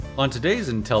On today's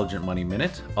Intelligent Money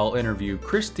Minute, I'll interview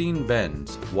Christine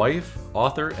Benz, wife,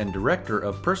 author, and director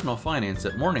of personal finance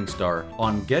at Morningstar,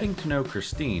 on getting to know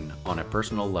Christine on a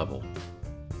personal level.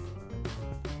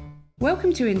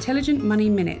 Welcome to Intelligent Money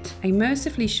Minute, a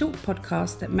mercifully short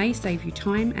podcast that may save you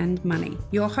time and money.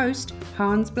 Your host,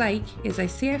 Hans Blake, is a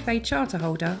CFA charter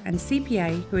holder and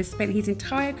CPA who has spent his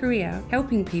entire career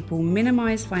helping people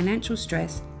minimize financial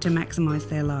stress to maximize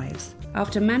their lives.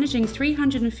 After managing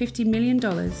 $350 million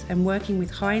and working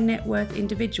with high net worth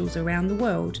individuals around the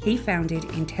world, he founded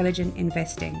Intelligent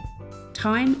Investing.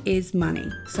 Time is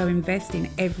money, so invest in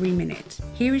every minute.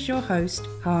 Here is your host,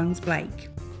 Hans Blake.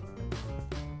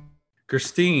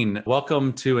 Christine,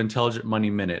 welcome to Intelligent Money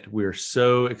Minute. We're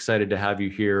so excited to have you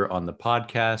here on the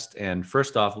podcast. And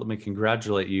first off, let me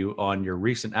congratulate you on your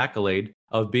recent accolade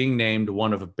of being named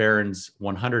one of Barron's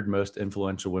 100 most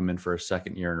influential women for a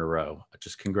second year in a row.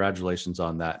 Just congratulations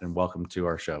on that and welcome to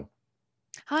our show.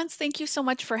 Hans, thank you so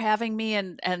much for having me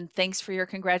and thanks for your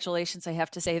congratulations. I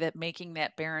have to say that making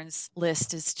that Barron's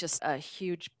list is just a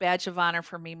huge badge of honor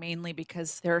for me, mainly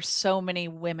because there are so many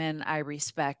women I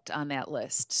respect on that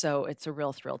list. So it's a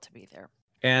real thrill to be there.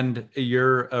 And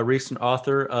you're a recent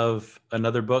author of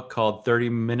another book called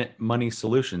 30-Minute Money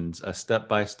Solutions, a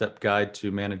step-by-step guide to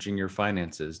managing your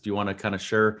finances. Do you want to kind of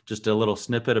share just a little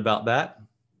snippet about that?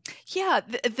 Yeah,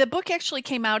 the book actually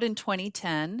came out in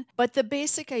 2010, but the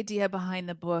basic idea behind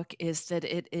the book is that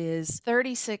it is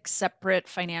 36 separate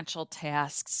financial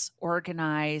tasks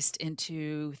organized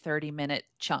into 30-minute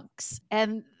chunks.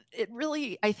 And it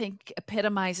really, I think,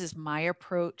 epitomizes my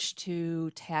approach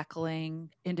to tackling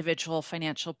individual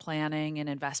financial planning and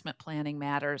investment planning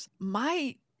matters.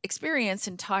 My experience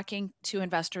in talking to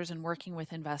investors and working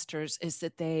with investors is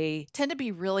that they tend to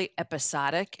be really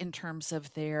episodic in terms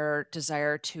of their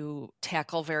desire to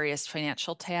tackle various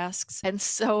financial tasks. And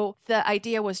so the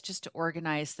idea was just to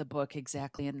organize the book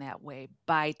exactly in that way,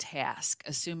 by task,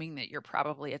 assuming that you're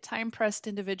probably a time-pressed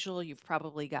individual, you've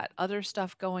probably got other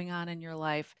stuff going on in your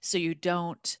life, so you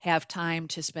don't have time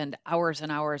to spend hours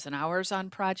and hours and hours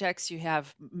on projects. You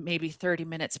have maybe 30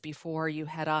 minutes before you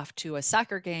head off to a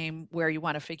soccer game where you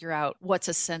want to figure out what's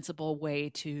a sensible way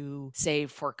to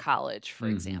save for college, for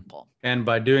example. And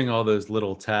by doing all those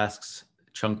little tasks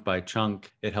chunk by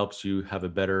chunk, it helps you have a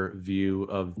better view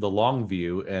of the long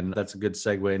view. And that's a good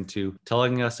segue into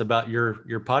telling us about your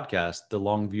podcast, the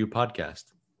Long View Podcast.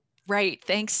 Right.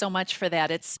 Thanks so much for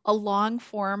that. It's a long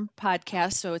form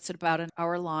podcast, so it's about an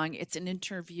hour long. It's an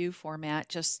interview format,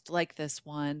 just like this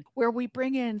one, where we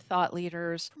bring in thought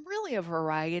leaders from really a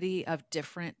variety of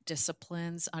different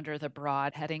disciplines under the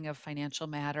broad heading of financial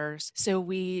matters. So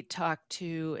we talk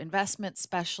to investment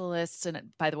specialists. And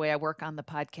by the way, I work on the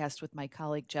podcast with my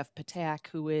colleague, Jeff Patak,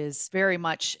 who is very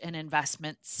much an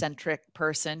investment centric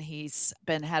person. He's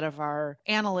been head of our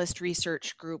analyst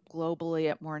research group globally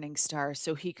at Morningstar.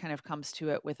 So he kind of comes to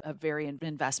it with a very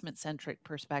investment centric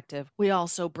perspective. We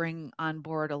also bring on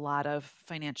board a lot of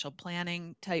financial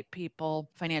planning type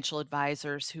people, financial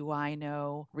advisors who I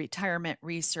know, retirement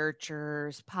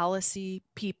researchers, policy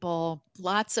people,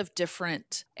 lots of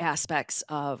different aspects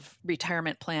of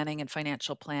retirement planning and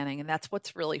financial planning. And that's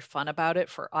what's really fun about it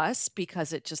for us,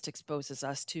 because it just exposes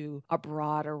us to a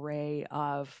broad array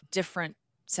of different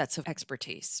sets of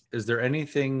expertise. Is there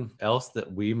anything else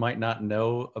that we might not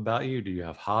know about you? Do you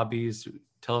have hobbies?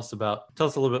 Tell us a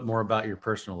little bit more about your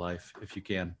personal life, if you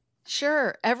can.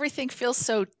 Sure. Everything feels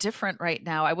so different right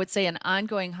now. I would say an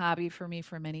ongoing hobby for me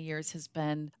for many years has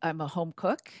been I'm a home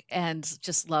cook and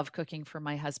just love cooking for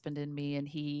my husband and me. And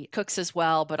he cooks as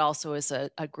well, but also is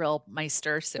a grill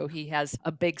meister. So he has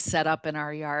a big setup in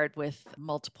our yard with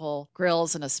multiple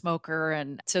grills and a smoker.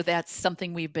 And so that's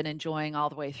something we've been enjoying all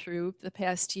the way through the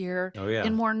past year. Oh, yeah.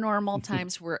 In more normal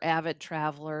times, we're avid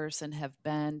travelers and have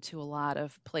been to a lot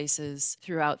of places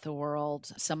throughout the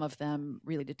world, some of them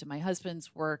related to my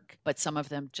husband's work, but some of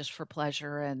them just for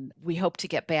pleasure. And we hope to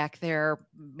get back there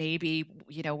maybe,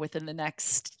 within the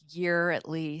next year at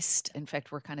least. In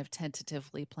fact, we're kind of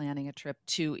tentatively planning a trip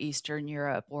to Eastern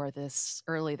Europe or this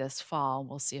fall.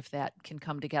 We'll see if that can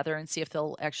come together and see if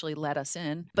they'll actually let us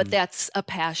in. But that's a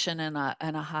passion and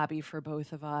a hobby for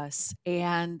both of us.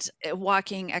 And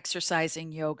walking,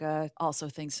 exercising, yoga, also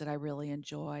things that I really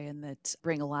enjoy and that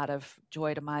bring a lot of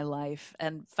joy to my life.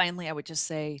 And finally, I would just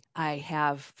say I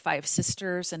have 5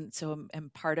 sisters, and so I'm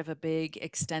part of a big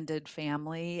extended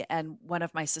family. And one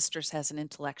of my sisters has an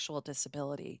intellectual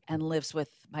disability and lives with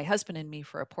my husband and me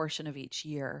for a portion of each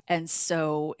year. And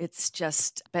so it's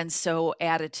just been so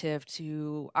additive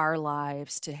to our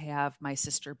lives to have my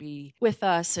sister be with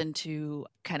us and to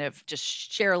kind of just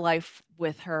share life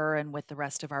with her and with the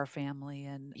rest of our family.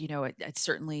 And, I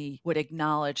certainly would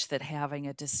acknowledge that having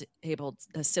a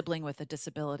sibling with a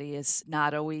disability is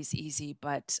not always easy,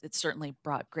 but it certainly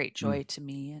brought great joy to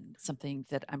me and something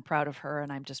that I'm proud of her.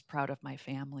 And I'm just proud of my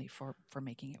family for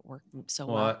making it work so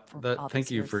well.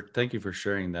 Thank you for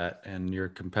sharing that. And your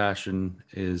compassion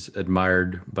is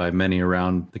admired by many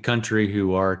around the country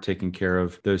who are taking care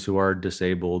of those who are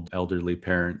disabled, elderly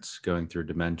parents going through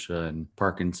dementia and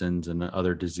Parkinson's and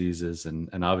other diseases. And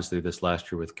obviously this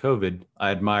last year with COVID, I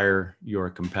admire your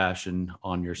compassion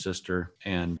on your sister,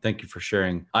 and thank you for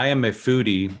sharing. I am a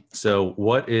foodie. So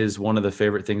what is one of the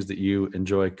favorite things that you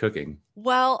enjoy cooking?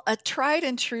 Well, a tried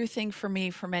and true thing for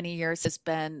me for many years has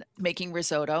been making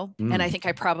risotto. And I think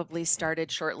I probably started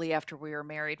shortly after we were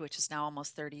married, which is now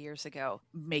almost 30 years ago,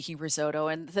 making risotto.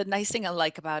 And the nice thing I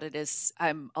like about it is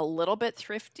I'm a little bit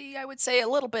thrifty, I would say, a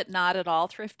little bit not at all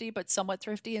thrifty, but somewhat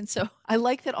thrifty. And so I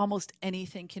like that almost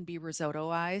anything can be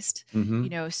risottoized.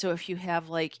 So if you have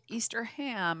like Easter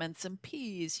ham and some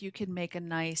peas, you can make a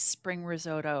nice spring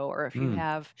risotto. Or if you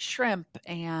have shrimp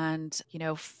and,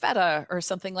 feta or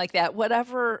something like that,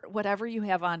 whatever you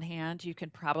have on hand, you can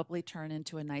probably turn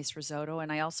into a nice risotto.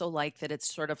 And I also like that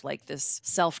it's sort of like this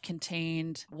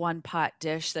self-contained one pot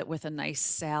dish that with a nice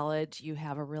salad, you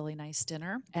have a really nice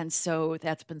dinner. And so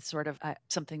that's been sort of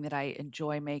something that I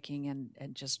enjoy making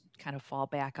and just kind of fall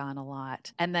back on a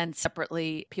lot. And then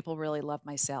separately, people really love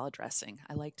my salad dressing.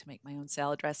 I like to make my own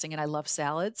salad dressing and I love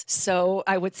salads. So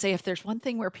I would say if there's one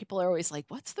thing where people are always like,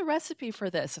 what's the recipe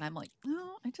for this? And I'm like,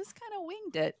 no, I just kind of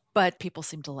winged it. But people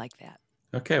seem to like that.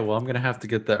 Okay, well, I'm going to have to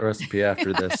get that recipe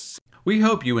after this. We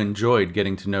hope you enjoyed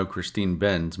getting to know Christine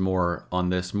Benz more on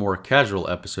this more casual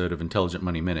episode of Intelligent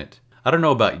Money Minute. I don't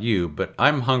know about you, but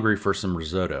I'm hungry for some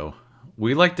risotto.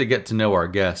 We like to get to know our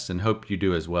guests and hope you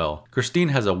do as well. Christine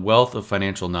has a wealth of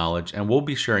financial knowledge, and we'll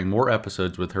be sharing more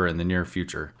episodes with her in the near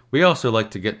future. We also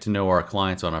like to get to know our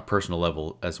clients on a personal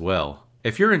level as well.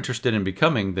 If you're interested in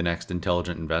becoming the next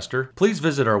intelligent investor, please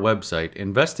visit our website,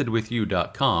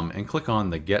 investedwithyou.com, and click on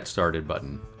the Get Started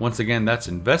button. Once again, that's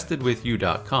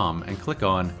investedwithyou.com, and click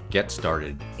on Get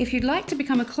Started. If you'd like to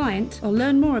become a client or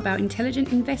learn more about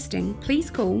intelligent investing,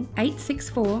 please call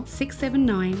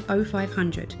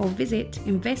 864-679-0500 or visit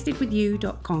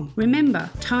investedwithyou.com. Remember,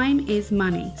 time is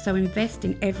money, so invest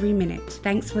in every minute.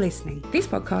 Thanks for listening. This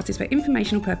podcast is for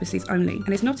informational purposes only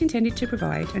and is not intended to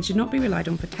provide and should not be relied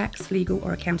on for tax, legal,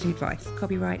 or accounting advice.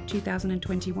 Copyright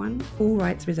 2021. All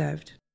rights reserved.